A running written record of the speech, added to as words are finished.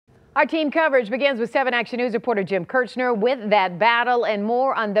Our team coverage begins with 7 Action News reporter Jim Kirchner with that battle and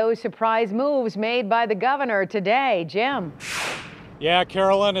more on those surprise moves made by the governor today. Jim. Yeah,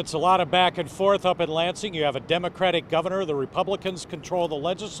 Carolyn, it's a lot of back and forth up in Lansing. You have a Democratic governor. The Republicans control the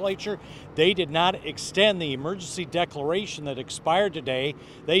legislature. They did not extend the emergency declaration that expired today.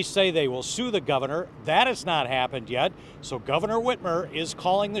 They say they will sue the governor. That has not happened yet. So Governor Whitmer is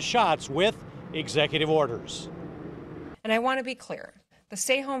calling the shots with executive orders. And I want to be clear. The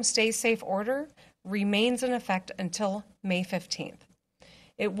Stay Home, Stay Safe order remains in effect until May 15th.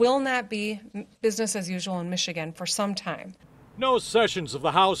 It will not be business as usual in Michigan for some time. No sessions of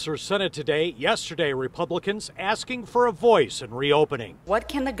the House or Senate today. Yesterday, Republicans asking for a voice in reopening. What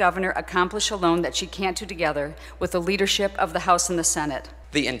can the governor accomplish alone that she can't do together with the leadership of the House and the Senate?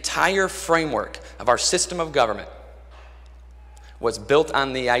 The entire framework of our system of government was built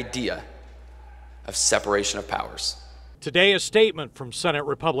on the idea of separation of powers. Today, a statement from Senate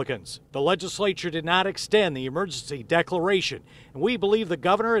Republicans. The legislature did not extend the emergency declaration, and we believe the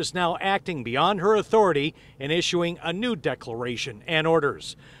governor is now acting beyond her authority in issuing a new declaration and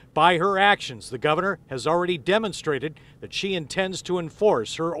orders. By her actions, the governor has already demonstrated that she intends to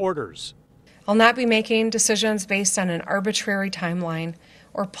enforce her orders. I'll not be making decisions based on an arbitrary timeline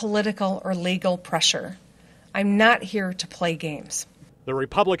or political or legal pressure. I'm not here to play games. The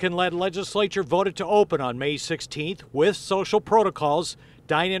Republican-led legislature voted to open on May 16th with social protocols,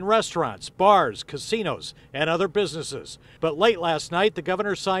 dine-in restaurants, bars, casinos, and other businesses. But late last night, the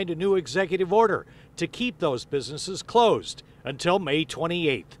governor signed a new executive order to keep those businesses closed until May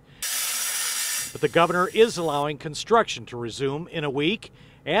 28th. But the governor is allowing construction to resume in a week,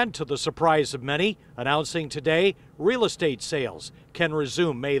 and to the surprise of many, announcing today real estate sales can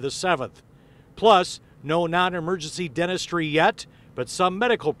resume May the 7th. Plus, no non-emergency dentistry yet, but some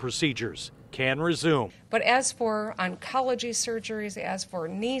medical procedures can resume. But as for oncology surgeries, as for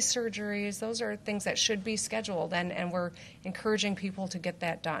knee surgeries, those are things that should be scheduled, and we're encouraging people to get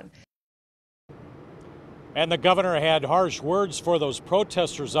that done. And the governor had harsh words for those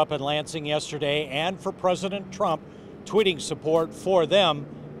protesters up in Lansing yesterday and for President Trump, tweeting support for them.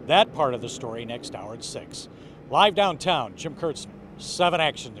 That part of the story next hour at 6. Live downtown, Jim Kirchner, 7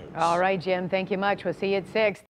 Action News. All right, Jim, thank you much. We'll see you at 6.